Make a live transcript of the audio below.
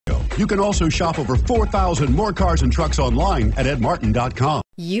You can also shop over 4,000 more cars and trucks online at edmartin.com.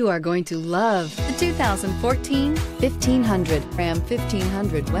 You are going to love the 2014 1500. Ram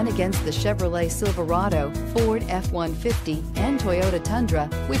 1500 went against the Chevrolet Silverado, Ford F-150, and Toyota Tundra,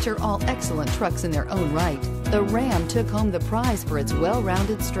 which are all excellent trucks in their own right. The Ram took home the prize for its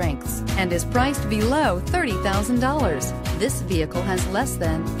well-rounded strengths and is priced below $30,000. This vehicle has less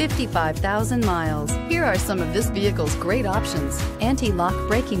than 55,000 miles. Here are some of this vehicle's great options: anti-lock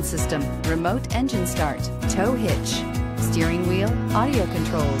braking system, remote engine start, tow hitch, steering wheel audio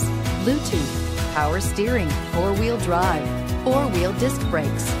controls, Bluetooth, power steering, four-wheel drive, four-wheel disc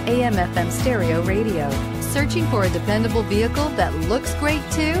brakes, AM/FM stereo radio. Searching for a dependable vehicle that looks great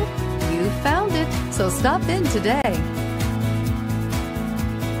too? You found it, so stop in today.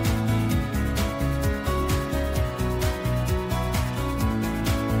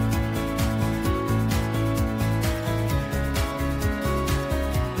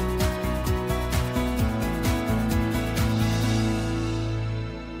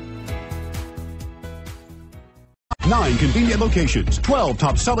 Nine convenient locations, 12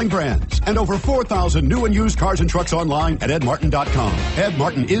 top-selling brands, and over 4,000 new and used cars and trucks online at edmartin.com. Ed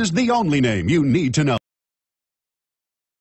Martin is the only name you need to know.